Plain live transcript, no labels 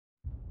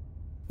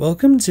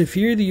Welcome to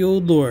Fear the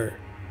Old Lore,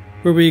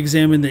 where we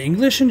examine the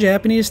English and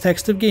Japanese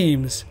text of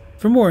games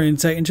for more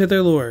insight into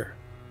their lore.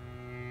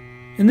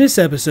 In this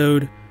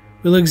episode,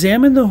 we'll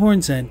examine the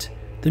Hornsent,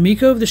 the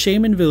miko of the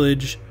Shaman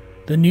village,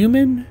 the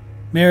Numen,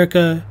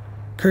 Marika,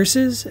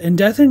 curses, and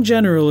death in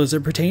general as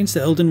it pertains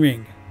to Elden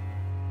Ring.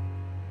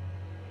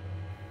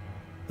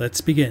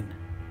 Let's begin.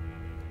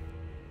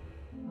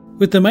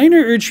 With the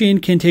minor Erdtree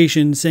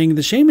incantation saying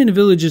the Shaman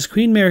village is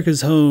Queen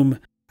Marika's home,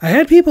 I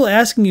had people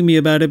asking me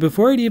about it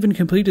before I'd even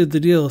completed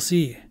the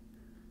DLC.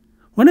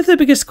 One of the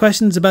biggest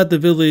questions about the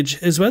village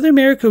is whether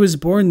Marika was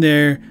born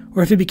there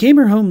or if it became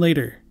her home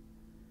later.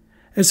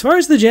 As far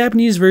as the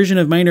Japanese version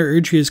of minor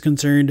Erdtree is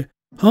concerned,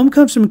 home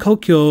comes from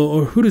kokyo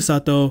or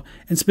furusato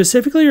and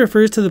specifically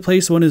refers to the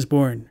place one is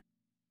born.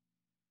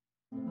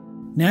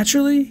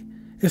 Naturally,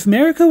 if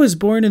Marika was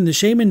born in the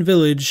Shaman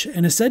village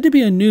and is said to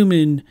be a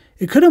Numen,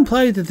 it could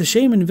imply that the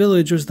Shaman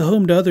village was the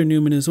home to other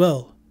Numen as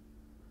well.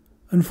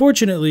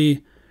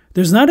 Unfortunately,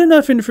 there's not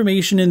enough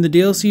information in the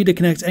DLC to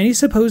connect any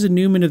supposed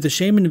Numen of the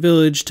Shaman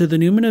village to the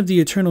Numen of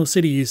the Eternal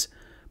Cities,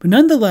 but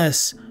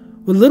nonetheless,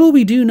 what little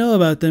we do know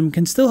about them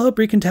can still help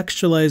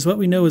recontextualize what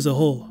we know as a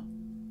whole.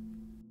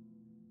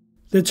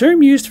 The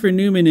term used for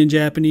Numen in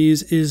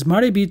Japanese is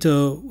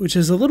marebito, which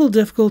is a little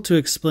difficult to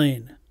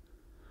explain.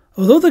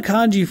 Although the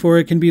kanji for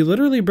it can be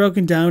literally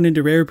broken down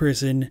into rare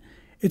person,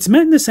 it's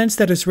meant in the sense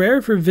that it's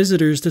rare for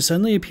visitors to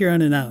suddenly appear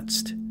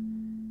unannounced.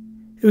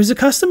 It was a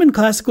custom in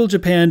classical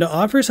Japan to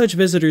offer such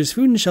visitors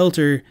food and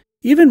shelter,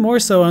 even more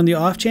so on the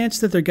off chance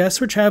that their guests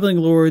were traveling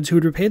lords who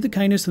would repay the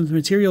kindness with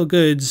material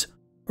goods,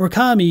 or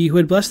kami who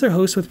would bless their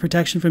hosts with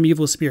protection from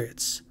evil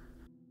spirits.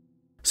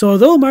 So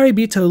although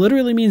marebito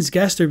literally means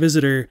guest or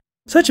visitor,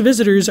 such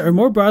visitors are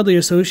more broadly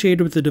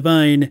associated with the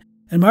divine,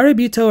 and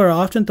marebito are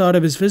often thought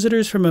of as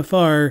visitors from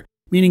afar,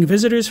 meaning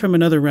visitors from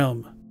another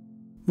realm.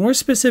 More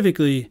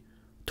specifically,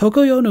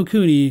 Tokoyo no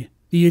Kuni,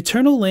 the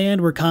eternal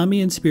land where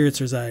kami and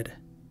spirits reside.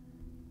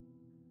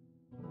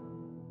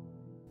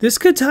 This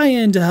could tie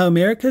into how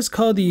Marika is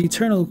called the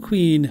Eternal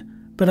Queen,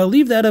 but I'll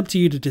leave that up to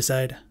you to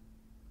decide.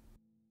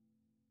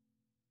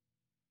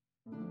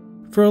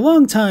 For a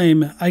long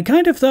time, I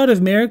kind of thought of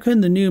Marika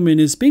and the Numen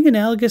as being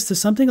analogous to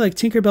something like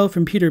Tinkerbell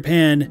from Peter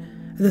Pan,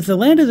 and that the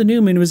land of the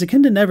Numen was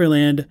akin to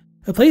Neverland,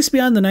 a place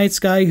beyond the night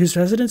sky whose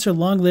residents are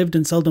long-lived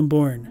and seldom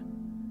born.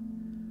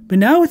 But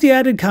now with the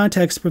added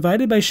context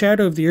provided by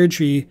Shadow of the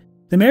Erdtree,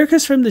 the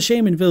Marikas from the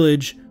Shaman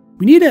village,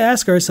 we need to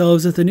ask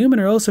ourselves if the Numen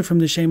are also from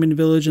the Shaman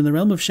village in the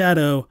realm of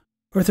Shadow,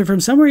 or if they're from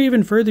somewhere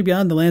even further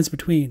beyond the lands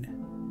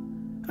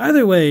between.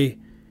 Either way,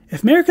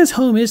 if Marika's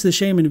home is the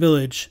Shaman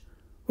village,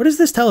 what does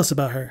this tell us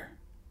about her?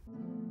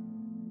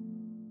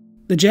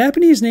 The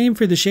Japanese name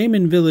for the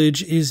Shaman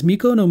village is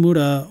Miko no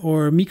Mura,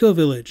 or Miko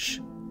village.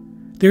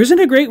 There isn't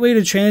a great way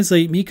to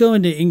translate Miko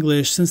into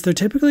English since they're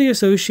typically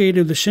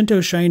associated with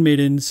Shinto shrine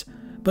maidens,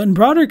 but in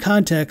broader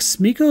contexts,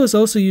 Miko is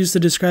also used to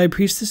describe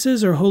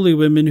priestesses or holy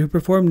women who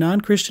perform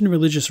non-Christian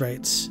religious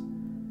rites.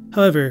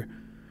 However,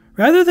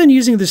 rather than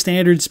using the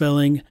standard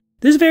spelling,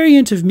 this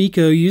variant of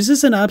Miko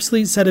uses an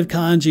obsolete set of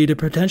kanji to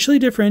potentially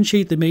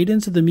differentiate the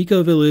maidens of the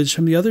Miko village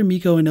from the other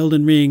Miko in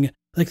Elden Ring,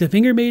 like the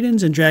Finger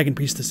Maidens and Dragon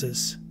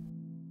Priestesses.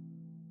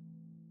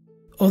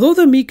 Although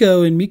the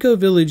Miko in Miko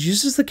village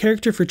uses the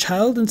character for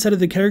child instead of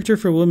the character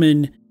for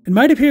woman, it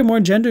might appear more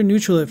gender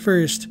neutral at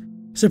first.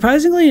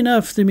 Surprisingly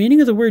enough, the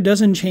meaning of the word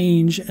doesn't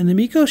change, and the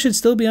Miko should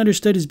still be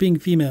understood as being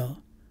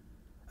female.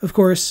 Of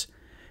course,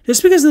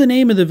 just because the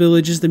name of the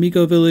village is the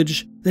Miko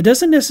village, that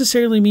doesn't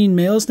necessarily mean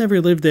males never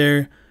lived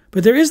there,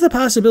 but there is the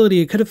possibility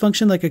it could have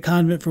functioned like a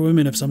convent for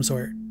women of some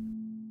sort.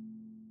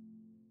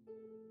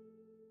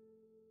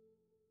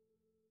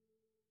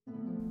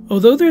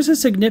 Although there's a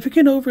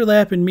significant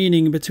overlap in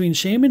meaning between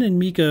Shaman and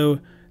Miko,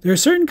 there are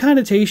certain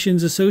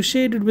connotations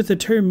associated with the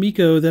term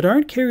Miko that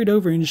aren't carried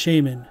over in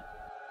Shaman.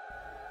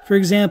 For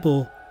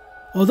example,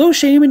 although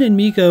Shaman and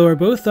Miko are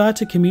both thought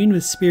to commune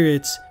with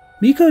spirits,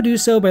 Miko do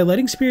so by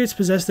letting spirits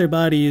possess their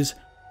bodies,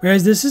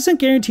 whereas this isn't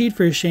guaranteed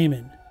for a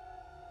Shaman.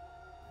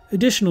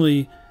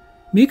 Additionally,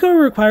 Miko are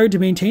required to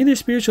maintain their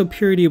spiritual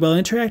purity while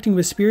interacting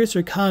with spirits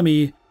or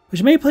kami,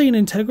 which may play an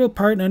integral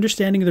part in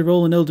understanding their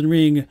role in Elden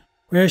Ring,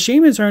 whereas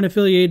Shamans aren't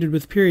affiliated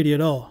with purity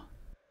at all.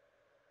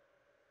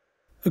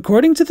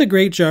 According to the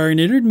Great Jar in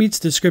Innard Meat's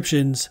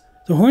descriptions,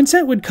 the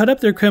Hornsent would cut up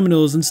their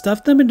criminals and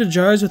stuff them into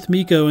jars with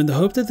Miko in the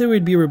hope that they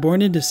would be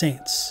reborn into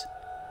saints.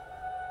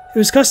 It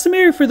was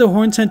customary for the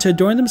Hornsent to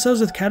adorn themselves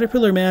with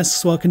caterpillar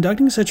masks while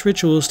conducting such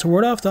rituals to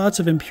ward off thoughts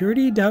of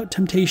impurity, doubt,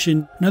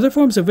 temptation, and other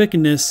forms of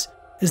wickedness,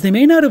 as they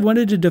may not have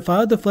wanted to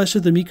defile the flesh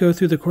of the Miko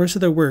through the course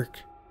of their work.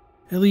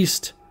 At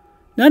least,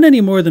 not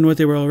any more than what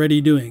they were already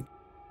doing.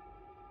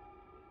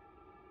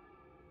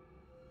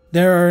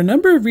 There are a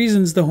number of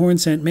reasons the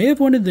Hornsent may have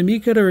wanted the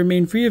Miko to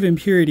remain free of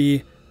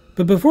impurity,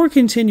 but before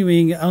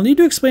continuing, I'll need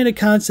to explain a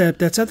concept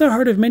that's at the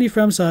heart of many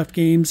FromSoft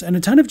games and a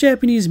ton of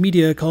Japanese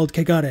media called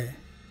kegare.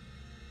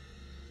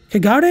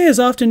 Kegare is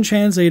often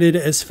translated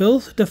as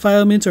filth,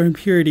 defilement, or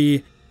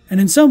impurity, and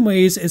in some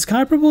ways it's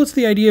comparable to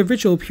the idea of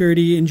ritual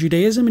purity in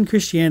Judaism and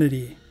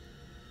Christianity.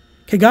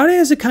 Kegare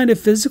is a kind of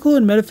physical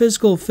and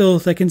metaphysical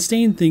filth that can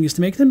stain things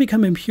to make them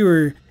become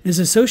impure and is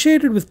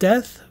associated with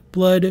death,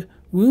 blood,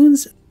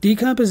 wounds,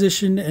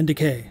 decomposition, and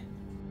decay.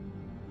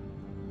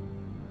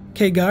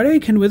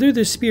 Kegare can wither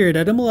the spirit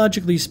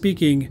etymologically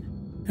speaking,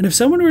 and if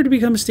someone were to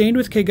become stained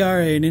with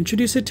kegare and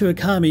introduce it to a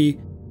kami,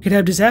 it could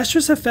have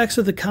disastrous effects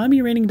with the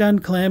kami raining down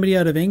calamity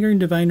out of anger and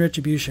divine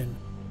retribution.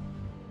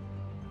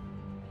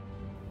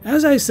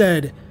 As I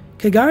said,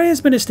 kegare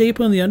has been a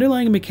staple in the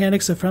underlying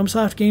mechanics of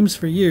FromSoft games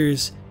for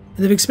years,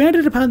 and they've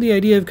expanded upon the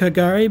idea of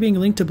kegare being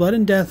linked to blood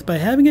and death by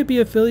having it be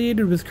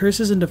affiliated with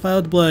curses and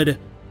defiled blood,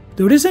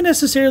 though it isn't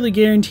necessarily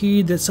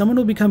guaranteed that someone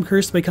will become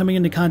cursed by coming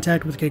into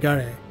contact with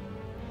kegare.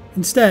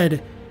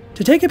 Instead,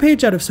 to take a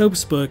page out of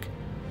Soap's book,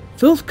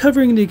 filth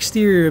covering the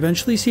exterior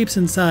eventually seeps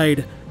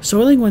inside,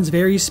 soiling one's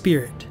very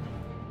spirit.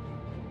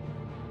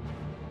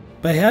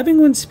 By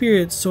having one's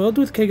spirit soiled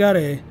with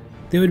kegare,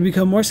 they would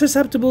become more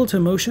susceptible to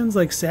emotions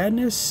like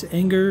sadness,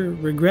 anger,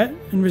 regret,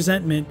 and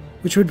resentment,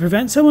 which would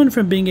prevent someone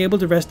from being able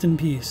to rest in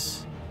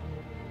peace.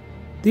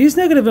 These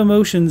negative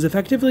emotions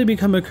effectively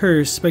become a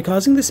curse by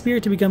causing the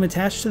spirit to become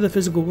attached to the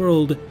physical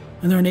world,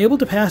 and they're unable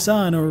to pass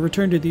on or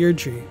return to the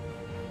Erdtree.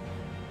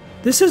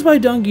 This is why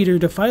Dung Eater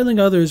defiling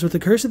others with the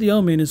Curse of the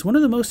Omen is one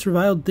of the most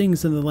reviled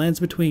things in the Lands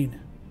Between.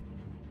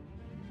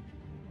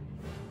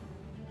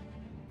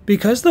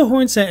 Because the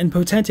Hornsent and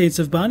Potentates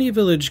of Bonnie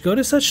Village go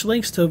to such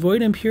lengths to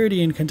avoid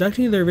impurity in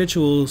conducting their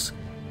rituals,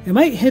 it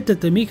might hint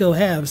that the Miko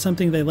have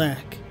something they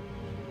lack.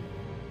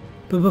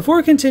 But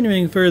before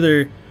continuing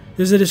further,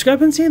 there's a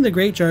discrepancy in the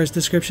Great Jar's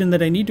description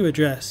that I need to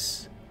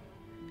address.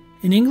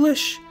 In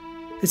English,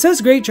 it says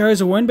Great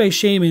Jars are worn by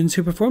shamans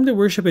who perform their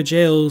worship at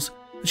jails,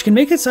 which can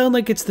make it sound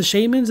like it's the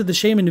shamans of the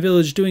shaman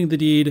village doing the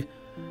deed,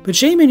 but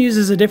shaman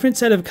uses a different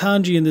set of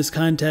kanji in this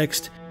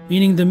context,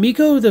 meaning the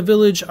miko of the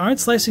village aren't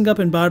slicing up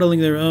and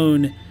bottling their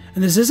own,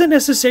 and this isn't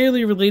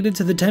necessarily related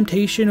to the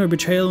temptation or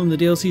betrayal in the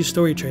DLC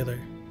story trailer.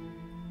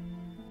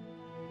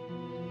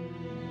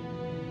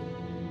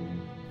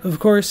 Of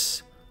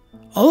course,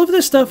 all of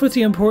this stuff with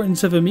the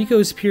importance of a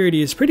miko's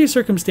purity is pretty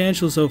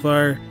circumstantial so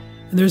far,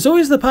 and there's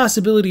always the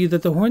possibility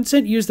that the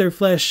Hornsent used their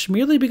flesh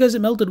merely because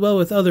it melted well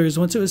with others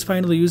once it was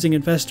finally oozing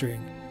and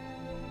festering.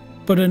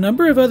 But a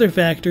number of other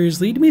factors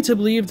lead me to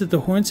believe that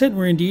the Hornsent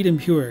were indeed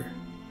impure.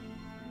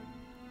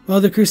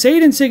 While the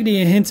Crusade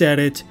insignia hints at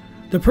it,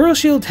 the Pearl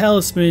Shield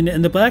Talisman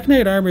and the Black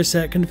Knight armor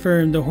set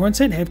confirm the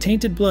Hornsent have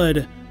tainted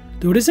blood,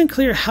 though it isn't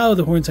clear how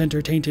the Hornsent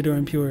are tainted or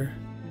impure.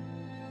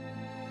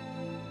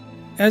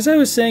 As I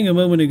was saying a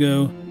moment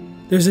ago,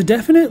 there's a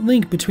definite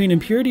link between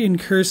impurity and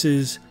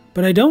curses,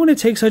 but I don't want to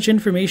take such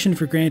information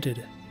for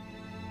granted.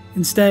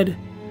 Instead,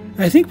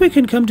 I think we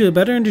can come to a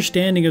better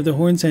understanding of the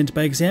Hornsent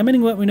by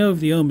examining what we know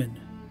of the Omen.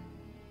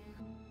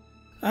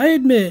 I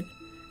admit,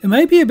 it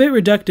might be a bit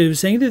reductive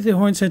saying that the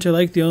Hornsent are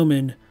like the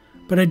Omen,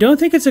 but I don't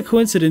think it's a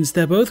coincidence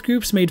that both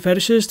groups made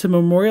fetishes to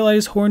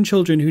memorialize Horn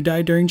children who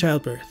died during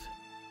childbirth.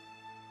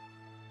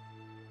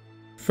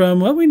 From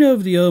what we know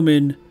of the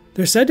Omen,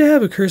 they're said to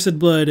have accursed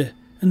blood,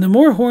 and the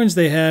more horns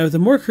they have, the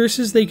more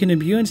curses they can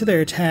imbue into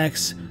their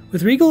attacks,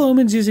 with regal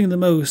omens using the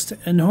most,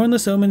 and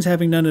hornless omens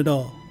having none at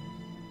all.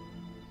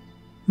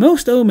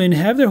 Most omen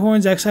have their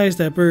horns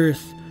excised at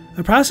birth,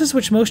 a process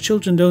which most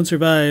children don't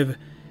survive,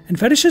 and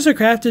fetishes are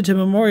crafted to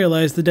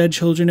memorialize the dead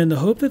children in the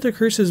hope that their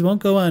curses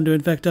won't go on to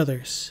infect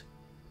others.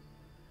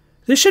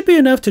 This should be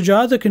enough to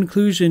draw the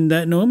conclusion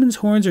that an omen's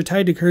horns are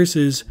tied to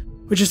curses,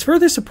 which is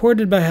further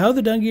supported by how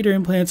the Dung Eater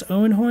implants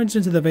omen horns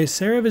into the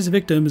viscera of his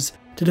victims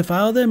to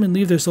defile them and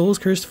leave their souls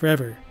cursed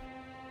forever.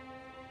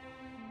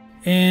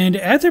 And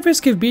at the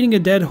risk of beating a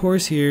dead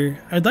horse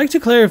here, I'd like to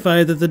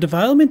clarify that the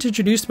defilement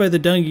introduced by the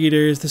Dung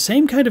Eater is the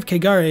same kind of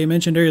kegare I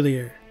mentioned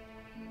earlier.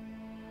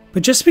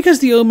 But just because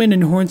the Omen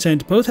and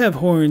Hornsent both have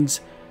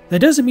horns, that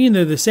doesn't mean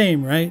they're the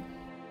same, right?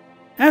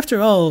 After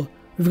all,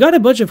 we've got a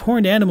bunch of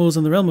horned animals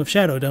in the realm of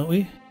shadow, don't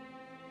we?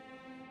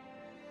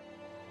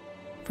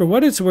 For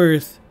what it's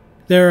worth,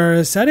 there are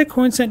ascetic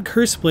Hornsent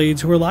curse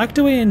blades who are locked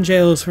away in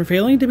jails for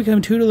failing to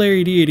become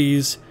tutelary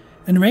deities,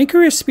 and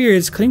rancorous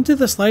spirits cling to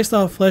the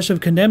sliced-off flesh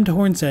of condemned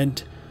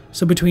Hornsent,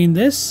 so between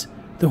this,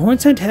 the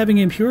Hornsent having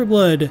impure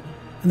blood,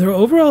 and their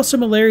overall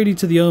similarity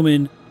to the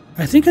Omen,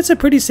 I think it's a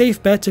pretty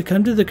safe bet to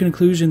come to the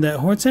conclusion that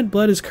Hornsent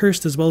blood is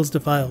cursed as well as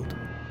defiled.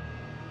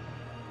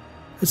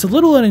 It's a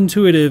little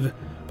unintuitive,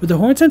 but the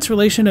Hornsent's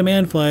relation to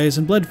manflies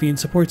and blood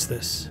fiends supports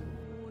this.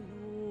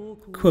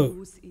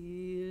 Quote,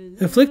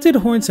 afflicted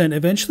Hornsent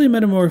eventually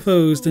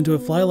metamorphosed into a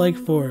fly-like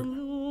form.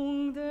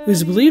 It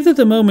is believed that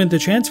the moment the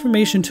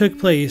transformation took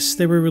place,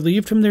 they were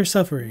relieved from their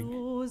suffering.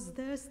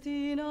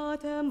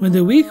 When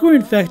the weak were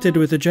infected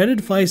with the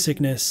dreaded fly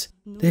sickness,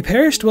 they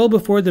perished well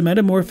before the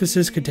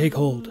metamorphosis could take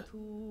hold.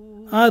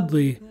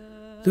 Oddly,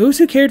 those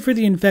who cared for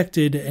the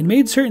infected and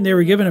made certain they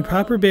were given a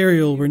proper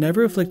burial were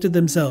never afflicted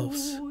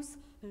themselves.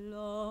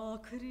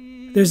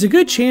 There's a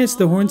good chance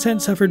the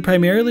Hornsent suffered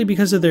primarily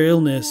because of their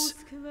illness,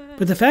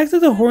 but the fact that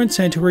the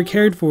Hornsent who were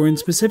cared for and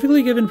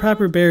specifically given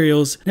proper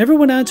burials never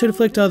went on to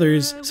afflict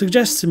others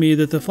suggests to me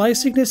that the fly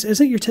sickness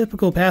isn't your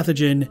typical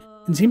pathogen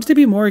and seems to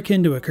be more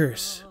akin to a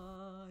curse.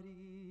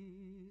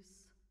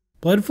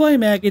 Bloodfly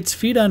maggots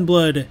feed on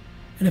blood,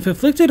 and if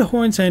afflicted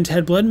Hornsent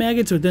had blood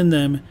maggots within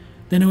them,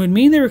 then it would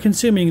mean they were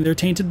consuming their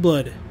tainted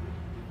blood.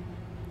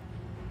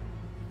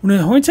 When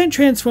a Hornsent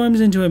transforms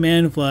into a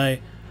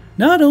manfly,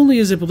 not only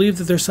is it believed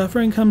that their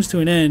suffering comes to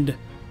an end,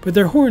 but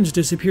their horns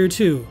disappear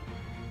too.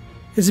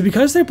 Is it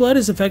because their blood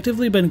has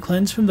effectively been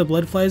cleansed from the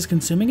bloodflies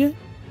consuming it?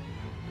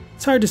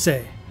 It's hard to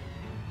say.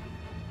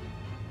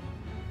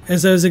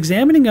 As I was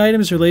examining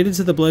items related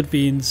to the Blood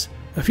Fiends,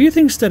 a few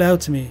things stood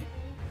out to me.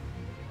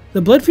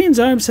 The Blood Fiend's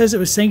arm says it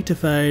was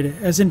sanctified,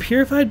 as in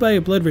purified by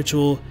a blood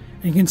ritual,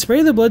 and can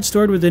spray the blood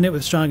stored within it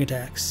with strong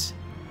attacks.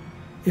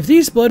 If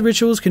these blood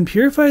rituals can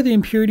purify the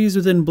impurities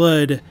within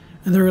blood,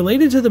 and they're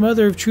related to the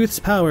Mother of Truth's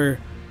power,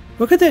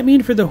 what could that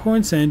mean for the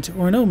Hornsent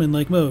or an omen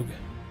like Mohg?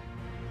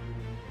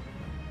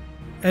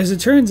 As it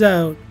turns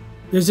out,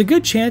 there's a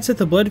good chance that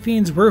the Blood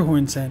Fiends were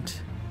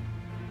Hornsent.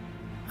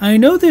 I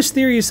know this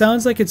theory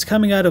sounds like it's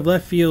coming out of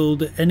left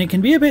field, and it can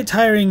be a bit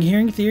tiring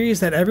hearing theories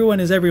that everyone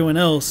is everyone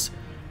else,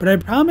 but I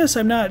promise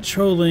I'm not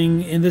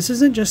trolling, and this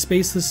isn't just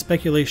baseless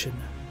speculation.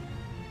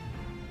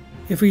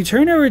 If we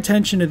turn our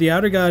attention to the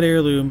Outer God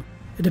heirloom,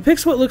 it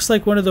depicts what looks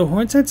like one of the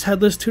Hornsent's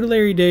headless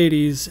tutelary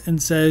deities,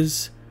 and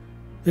says,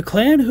 "The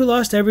clan who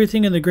lost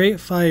everything in the Great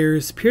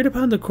Fires peered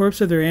upon the corpse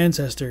of their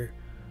ancestor,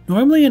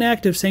 normally an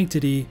act of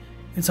sanctity,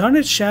 and saw in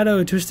its shadow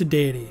a twisted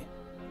deity.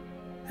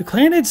 The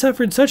clan had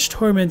suffered such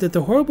torment that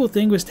the horrible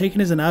thing was taken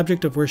as an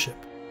object of worship."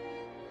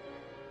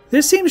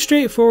 This seems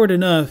straightforward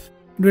enough,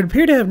 and would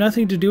appear to have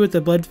nothing to do with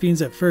the Blood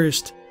Fiends at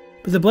first,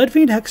 but the Blood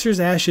Fiend Hexer's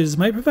ashes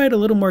might provide a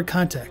little more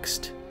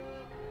context.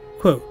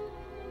 Quote,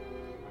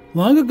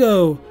 "Long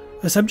ago,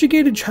 a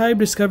subjugated tribe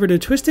discovered a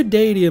twisted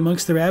deity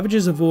amongst the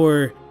ravages of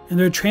war, and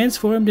they were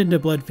transformed into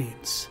Blood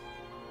Fiends.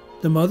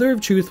 The Mother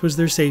of Truth was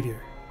their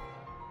savior."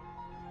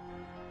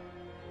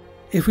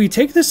 If we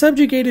take the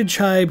subjugated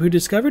tribe who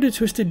discovered a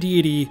twisted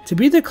deity to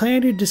be the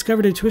clan who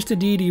discovered a twisted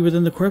deity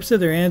within the corpse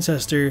of their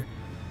ancestor,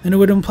 then it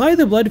would imply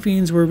the Blood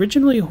Fiends were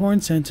originally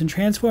Hornsent and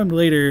transformed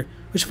later,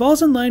 which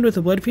falls in line with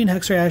the Blood Fiend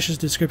Hexer Ash's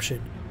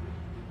description.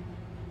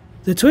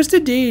 The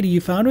twisted deity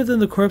found within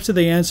the corpse of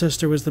the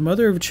ancestor was the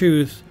Mother of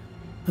Truth,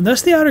 and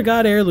thus the Outer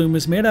God heirloom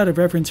was made out of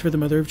reverence for the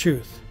Mother of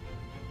Truth.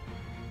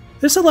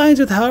 This aligns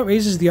with how it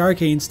raises the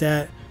Arcane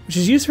stat, which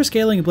is used for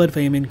scaling Blood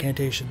Flame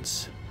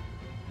incantations.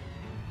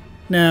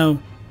 Now,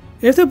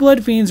 if the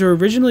Blood Fiends were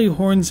originally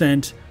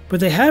Hornsent, but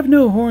they have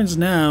no horns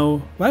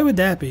now, why would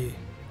that be?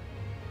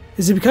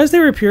 Is it because they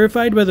were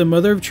purified by the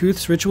Mother of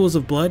Truth's rituals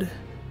of blood?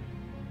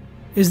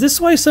 Is this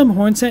why some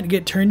Hornsent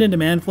get turned into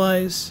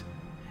manflies?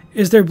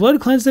 Is their blood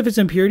cleansed of its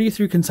impurity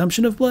through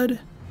consumption of blood?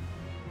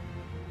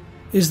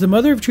 Is the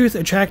Mother of Truth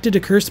attracted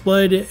to cursed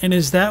blood, and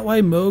is that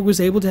why Mohg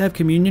was able to have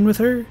communion with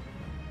her?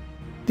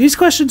 These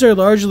questions are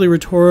largely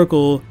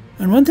rhetorical,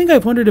 and one thing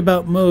I've wondered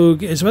about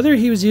Mohg is whether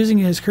he was using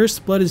his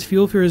cursed blood as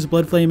fuel for his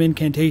blood flame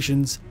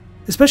incantations,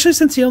 especially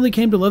since he only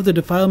came to love the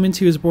defilements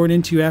he was born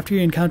into after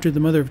he encountered the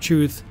Mother of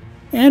Truth,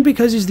 and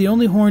because he's the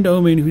only horned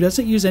omen who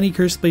doesn't use any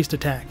curse-based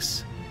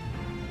attacks.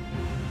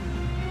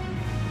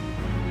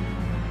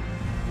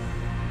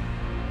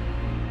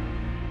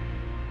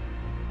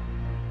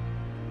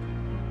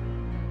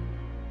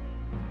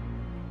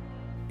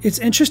 It's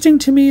interesting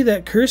to me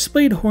that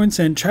Curse-Blade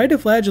Hornsent tried to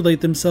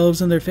flagellate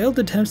themselves in their failed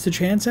attempts to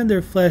transcend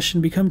their flesh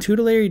and become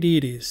tutelary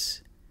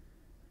deities.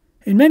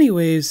 In many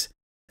ways,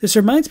 this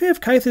reminds me of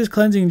Kytha's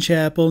Cleansing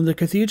Chapel in the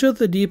Cathedral of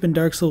the Deep in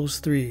Dark Souls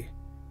 3.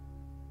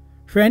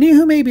 For any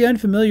who may be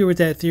unfamiliar with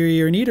that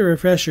theory or need a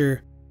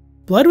refresher,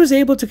 blood was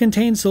able to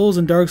contain souls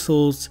in Dark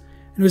Souls,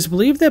 and it was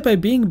believed that by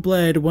being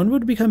bled, one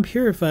would become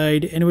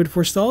purified and it would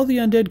forestall the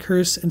undead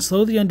curse and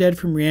slow the undead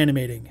from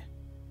reanimating.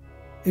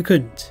 It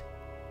couldn't.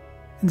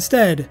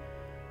 Instead,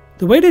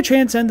 the way to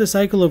transcend the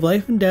cycle of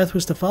life and death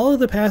was to follow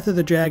the path of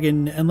the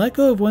dragon and let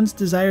go of one's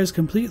desires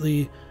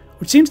completely,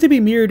 which seems to be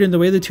mirrored in the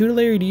way the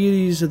tutelary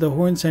deities of the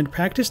Hornsent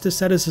practiced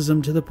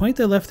asceticism to the point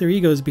they left their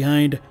egos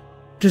behind,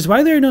 which is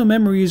why there are no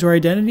memories or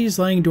identities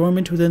lying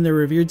dormant within their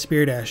revered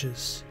spirit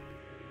ashes.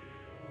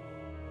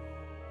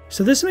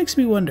 So this makes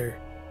me wonder,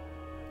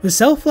 was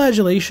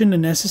self-flagellation a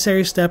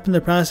necessary step in the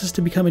process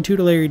to become a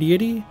tutelary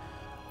deity,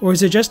 or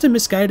is it just a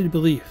misguided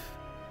belief?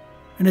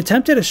 An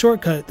attempt at a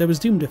shortcut that was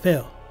doomed to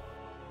fail?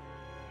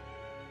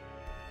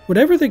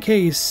 Whatever the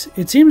case,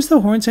 it seems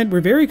the Hornsent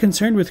were very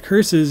concerned with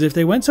curses if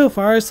they went so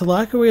far as to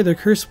lock away their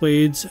curse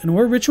blades and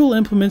wore ritual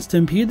implements to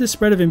impede the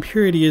spread of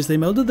impurity as they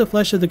melded the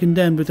flesh of the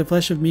condemned with the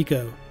flesh of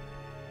Miko.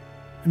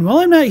 And while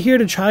I'm not here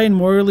to try and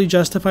morally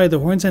justify the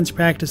Hornsent's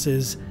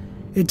practices,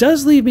 it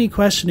does leave me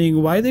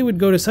questioning why they would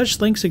go to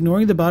such lengths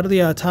ignoring the bodily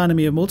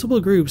autonomy of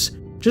multiple groups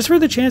just for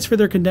the chance for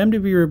their condemned to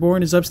be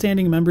reborn as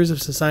upstanding members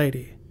of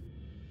society.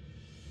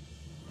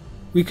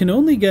 We can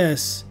only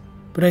guess,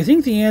 but I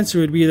think the answer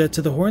would be that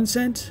to the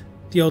Hornsent,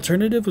 the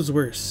alternative was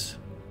worse.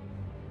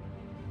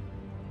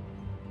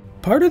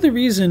 Part of the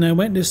reason I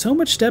went into so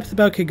much depth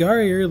about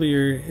kegare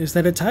earlier is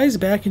that it ties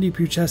back into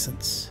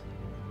putrescence.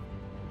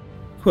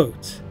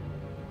 Quote,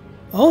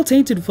 "All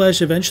tainted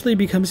flesh eventually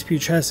becomes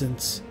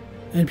putrescence,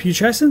 and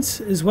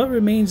putrescence is what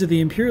remains of the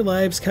impure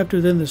lives kept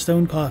within the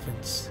stone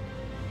coffins."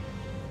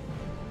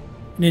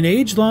 In an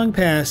age long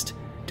past,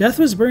 death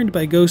was burned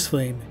by ghost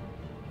flame.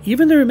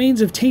 Even the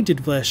remains of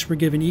tainted flesh were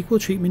given equal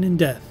treatment in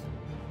death.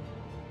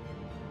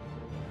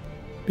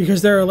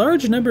 Because there are a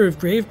large number of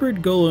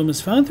gravebird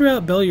golems found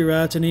throughout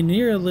Belurot and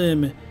near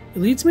Lim, it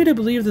leads me to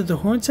believe that the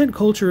Hornsent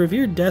culture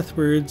revered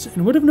deathbirds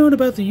and would have known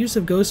about the use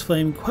of ghost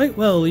flame quite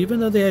well, even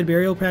though they had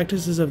burial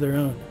practices of their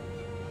own.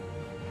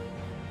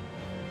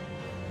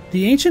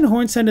 The ancient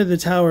Hornsent of the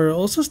Tower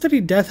also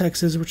studied death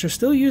hexes, which are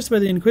still used by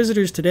the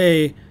Inquisitors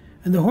today,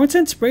 and the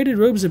Hornsent's braided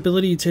robe's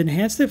ability to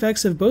enhance the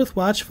effects of both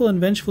watchful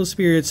and vengeful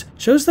spirits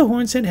shows the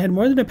Hornsent had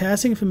more than a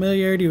passing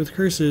familiarity with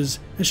curses,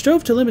 and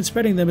strove to limit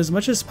spreading them as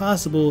much as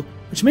possible,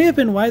 which may have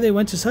been why they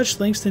went to such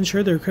lengths to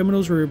ensure their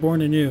criminals were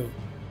reborn anew.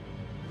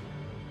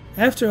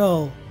 After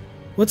all,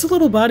 what's a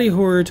little body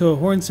horror to a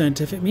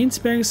Hornsent if it means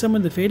sparing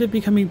someone the fate of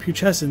becoming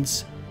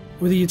putrescence,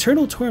 or the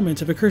eternal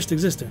torment of a cursed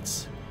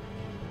existence?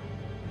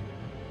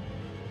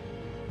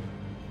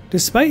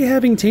 Despite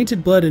having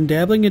tainted blood and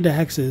dabbling into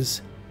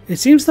hexes, it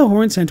seems the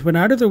Hornsent went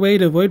out of their way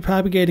to avoid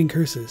propagating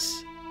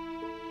curses.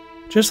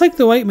 Just like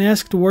the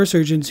white-masked war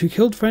surgeons who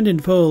killed friend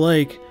and foe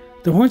alike,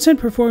 the Hornsent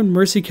performed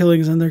mercy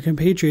killings on their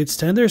compatriots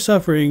to end their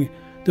suffering,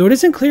 though it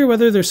isn't clear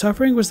whether their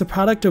suffering was the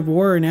product of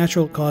war or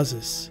natural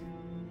causes.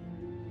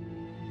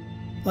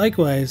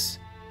 Likewise,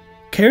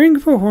 caring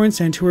for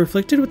Hornsent who were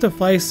afflicted with the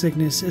fly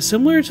sickness is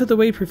similar to the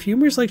way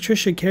perfumers like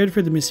Trisha cared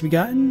for the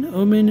misbegotten,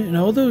 omen, and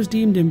all those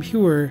deemed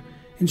impure,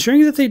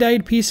 ensuring that they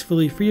died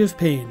peacefully, free of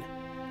pain.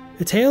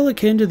 A tale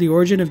akin to the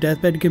origin of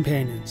deathbed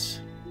companions.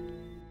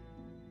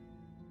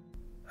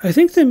 I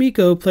think the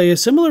Miko play a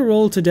similar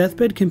role to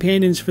deathbed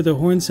companions for the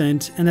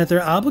Hornsent, and that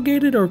they're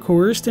obligated or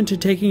coerced into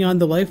taking on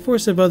the life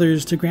force of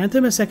others to grant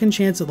them a second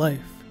chance at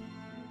life.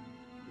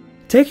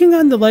 Taking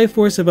on the life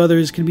force of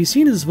others can be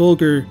seen as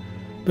vulgar,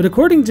 but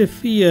according to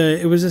Fia,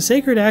 it was a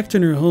sacred act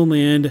in her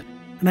homeland,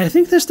 and I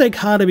think this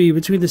dichotomy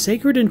between the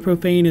sacred and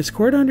profane is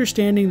core to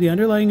understanding the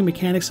underlying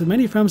mechanics of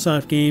many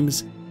FromSoft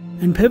games,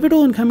 and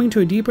pivotal in coming to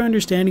a deeper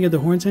understanding of the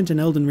Hornsent and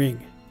Elden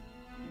Ring.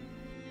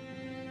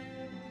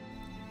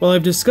 While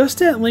I've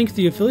discussed at length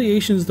the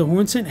affiliations the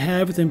Hornsent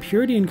have with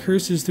impurity and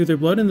curses through their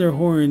blood and their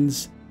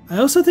horns, I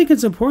also think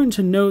it's important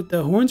to note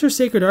that horns are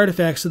sacred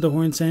artifacts of the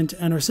Hornsent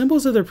and are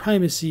symbols of their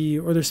primacy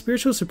or their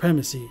spiritual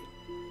supremacy.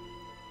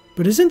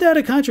 But isn't that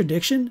a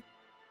contradiction?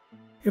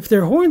 If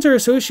their horns are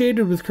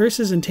associated with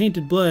curses and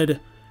tainted blood,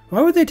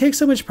 why would they take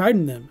so much pride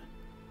in them?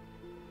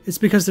 It's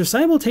because they're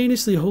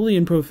simultaneously holy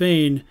and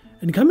profane,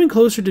 and coming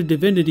closer to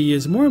divinity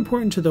is more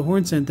important to the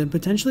Hornsent than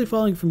potentially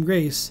falling from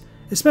grace,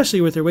 especially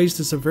with their ways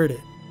to subvert it.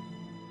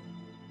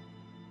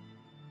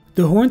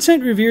 The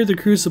Hornsent revere the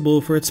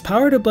Crucible for its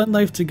power to blend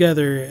life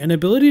together and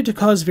ability to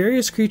cause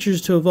various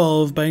creatures to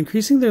evolve by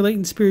increasing their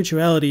latent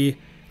spirituality,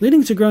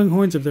 leading to growing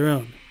horns of their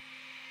own.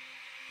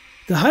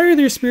 The higher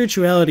their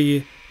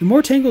spirituality, the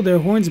more tangled their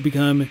horns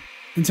become,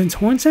 and since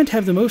Hornsent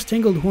have the most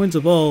tangled horns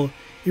of all,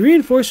 it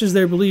reinforces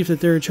their belief that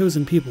they're a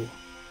chosen people.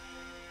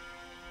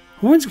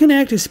 Horns can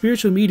act as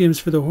spiritual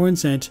mediums for the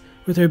Hornsent,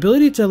 with their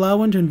ability to allow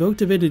one to invoke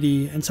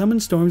divinity and summon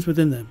storms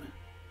within them.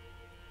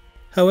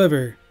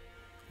 However,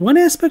 one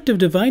aspect of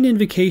divine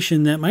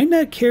invocation that might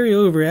not carry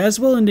over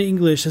as well into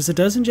English as it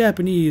does in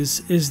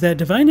Japanese is that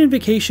divine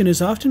invocation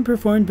is often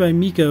performed by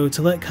miko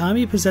to let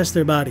kami possess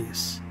their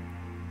bodies.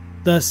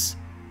 Thus,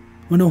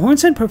 when a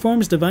Hornsent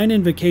performs divine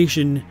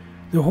invocation,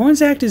 the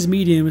horns act as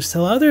mediums to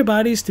allow their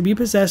bodies to be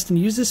possessed and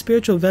used as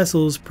spiritual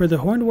vessels per the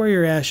Horned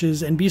Warrior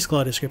Ashes and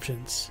Beastclaw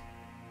descriptions.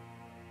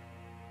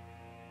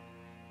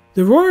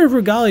 The Roar of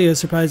Regalia,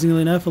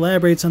 surprisingly enough,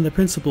 elaborates on the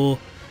principle,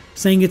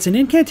 saying it's an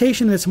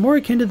incantation that's more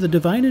akin to the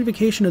divine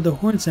invocation of the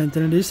Hornsent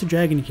than it is to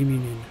Dragon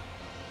Communion.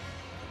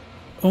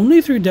 Only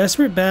through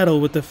desperate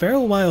battle with the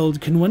feral wild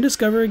can one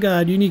discover a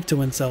god unique to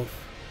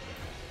oneself.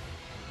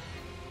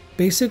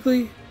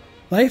 Basically,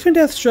 life and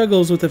death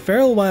struggles with the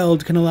feral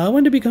wild can allow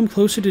one to become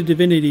closer to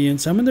divinity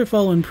and summon their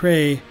fallen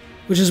prey,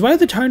 which is why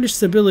the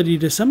Tarnished's ability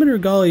to summon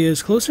Regalia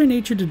is closer in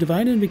nature to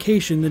divine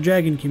invocation than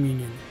Dragon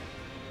Communion.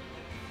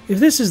 If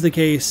this is the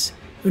case,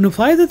 it would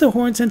imply that the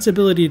Hornsent's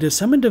ability to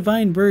summon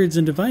divine birds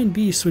and divine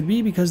beasts would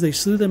be because they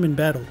slew them in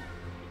battle.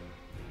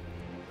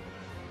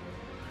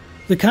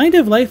 The kind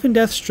of life and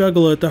death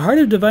struggle at the heart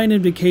of divine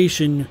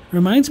invocation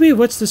reminds me of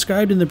what's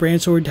described in the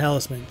Brandsword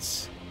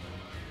Talismans.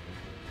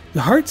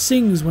 The heart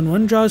sings when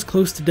one draws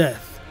close to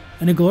death,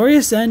 and a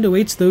glorious end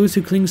awaits those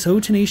who cling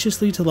so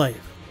tenaciously to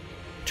life,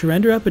 to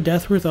render up a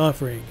death-worth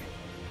offering,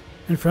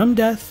 and from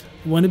death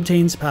one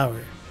obtains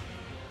power.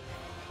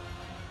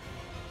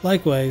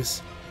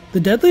 Likewise, the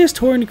deadliest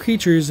horned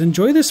creatures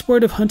enjoy the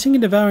sport of hunting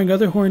and devouring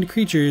other horned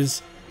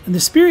creatures, and the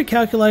spirit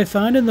calculi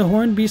found in the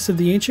horned beasts of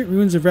the ancient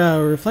ruins of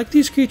Rao reflect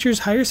these creatures'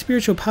 higher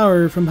spiritual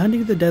power from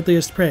hunting the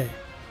deadliest prey.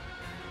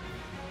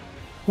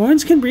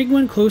 Horns can bring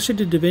one closer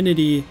to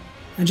divinity,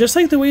 and just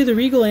like the way the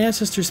regal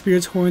ancestor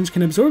spirit's horns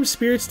can absorb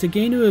spirits to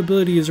gain new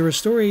abilities or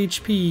restore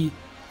HP,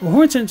 a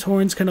Hornsent's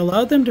horns can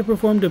allow them to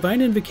perform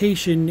divine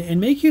invocation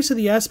and make use of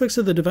the aspects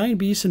of the divine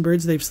beasts and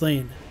birds they've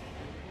slain.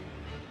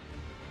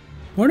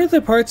 One of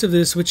the parts of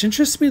this which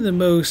interests me the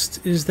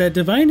most is that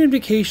Divine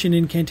Invocation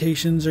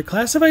incantations are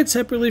classified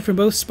separately from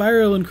both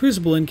Spiral and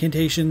Crucible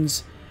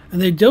incantations,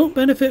 and they don't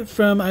benefit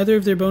from either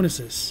of their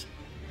bonuses.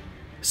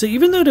 So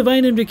even though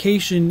Divine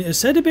Invocation is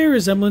said to bear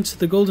resemblance to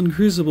the Golden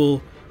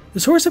Crucible,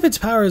 the source of its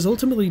power is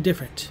ultimately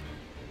different.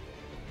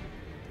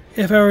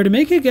 If I were to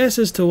make a guess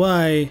as to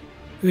why,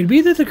 it would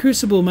be that the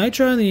Crucible might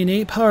draw on the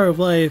innate power of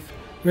life,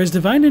 whereas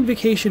Divine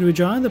Invocation would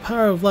draw on the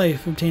power of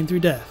life obtained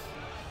through death.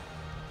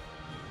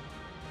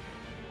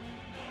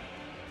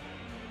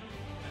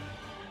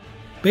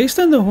 Based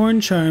on the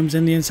horn charms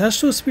and the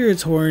Ancestral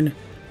Spirit's horn,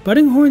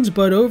 budding horns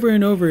bud over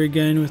and over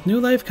again with new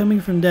life coming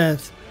from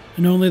death,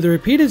 and only the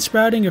repeated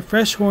sprouting of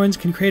fresh horns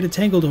can create a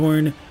tangled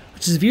horn,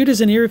 which is viewed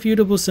as an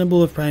irrefutable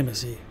symbol of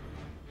primacy.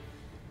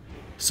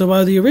 So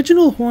while the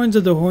original horns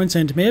of the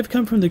Hornsent may have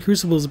come from the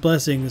Crucible's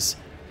blessings,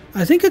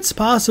 I think it's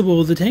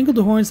possible the tangled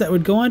horns that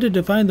would go on to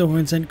define the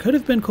Hornsent could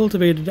have been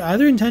cultivated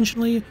either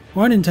intentionally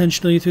or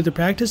unintentionally through the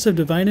practice of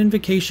Divine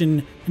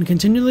Invocation and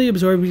continually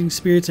absorbing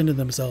spirits into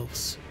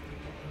themselves.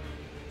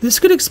 This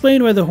could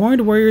explain why the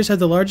Horned Warriors have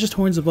the largest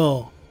horns of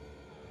all.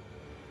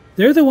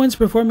 They're the ones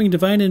performing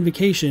Divine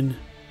Invocation,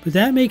 but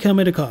that may come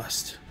at a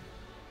cost.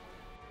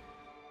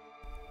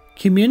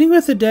 Communing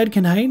with the dead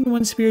can heighten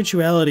one's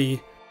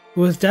spirituality,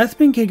 but with death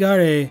being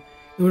kegare,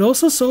 it would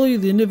also sully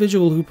the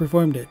individual who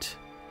performed it.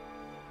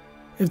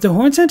 If the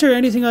Hornsent are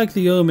anything like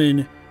the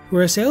Omen, who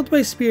are assailed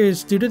by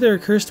spirits due to their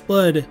accursed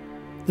blood,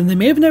 then they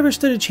may have never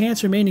stood a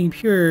chance remaining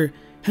pure,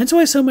 hence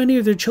why so many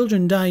of their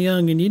children die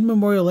young and need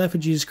memorial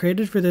effigies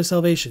created for their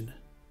salvation.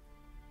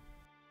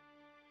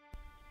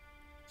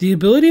 The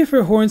ability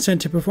for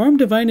Hornsent to perform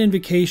Divine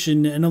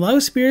Invocation and allow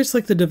spirits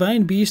like the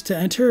Divine Beast to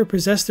enter or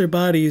possess their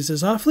bodies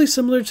is awfully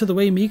similar to the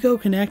way Miko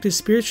can act as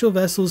spiritual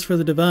vessels for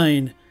the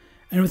Divine,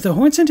 and with the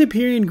Hornsent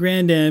Empyrean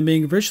Grandam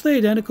being virtually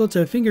identical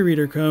to a finger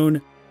reader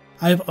cone,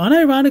 I've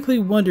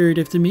unironically wondered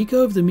if the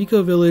Miko of the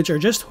Miko village are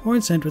just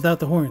Hornsent without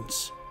the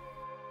horns.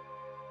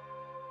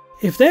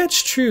 If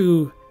that's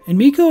true, and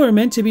Miko are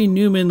meant to be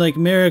Numen like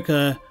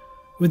Marika,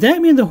 would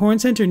that mean the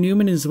Hornsent are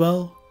Numen as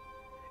well?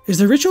 Is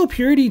the ritual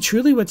purity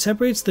truly what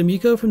separates the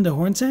Miko from the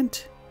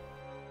Hornsent?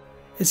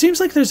 It seems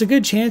like there's a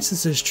good chance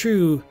this is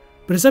true,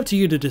 but it's up to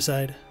you to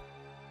decide.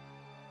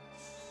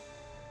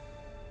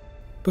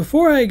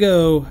 Before I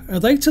go,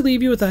 I'd like to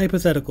leave you with a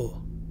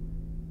hypothetical.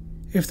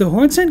 If the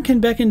Hornsent can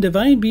beckon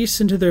divine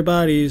beasts into their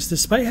bodies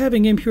despite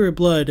having impure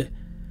blood,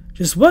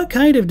 just what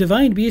kind of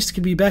divine beast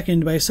could be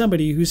beckoned by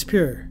somebody who's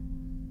pure?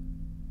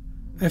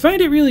 I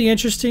find it really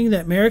interesting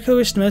that Marika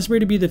wished Mesmer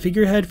to be the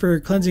figurehead for her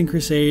cleansing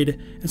crusade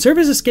and serve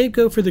as a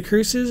scapegoat for the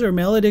curses or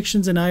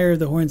maledictions and ire of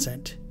the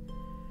Hornsent.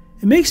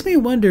 It makes me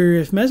wonder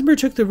if Mesmer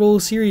took the role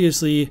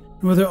seriously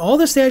and whether all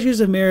the statues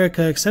of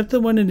Marika except the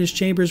one in his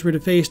chambers were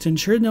defaced to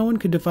ensure no one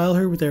could defile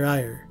her with their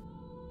ire.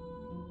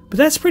 But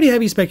that's pretty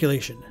heavy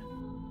speculation.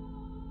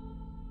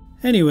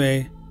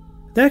 Anyway,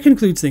 that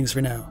concludes things for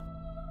now.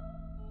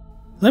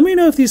 Let me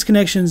know if these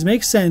connections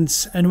make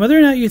sense and whether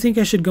or not you think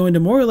I should go into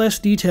more or less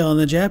detail on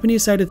the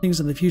Japanese side of things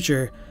in the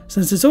future,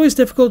 since it's always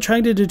difficult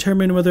trying to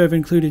determine whether I've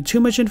included too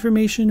much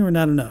information or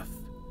not enough.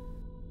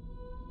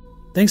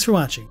 Thanks for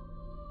watching.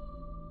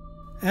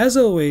 As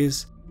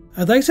always,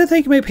 I'd like to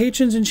thank my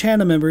patrons and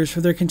channel members for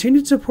their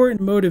continued support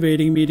and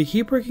motivating me to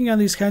keep working on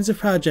these kinds of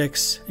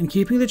projects and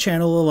keeping the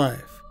channel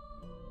alive.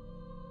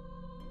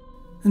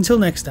 Until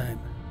next time,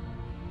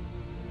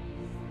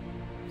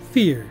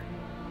 fear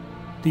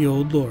the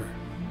old lore.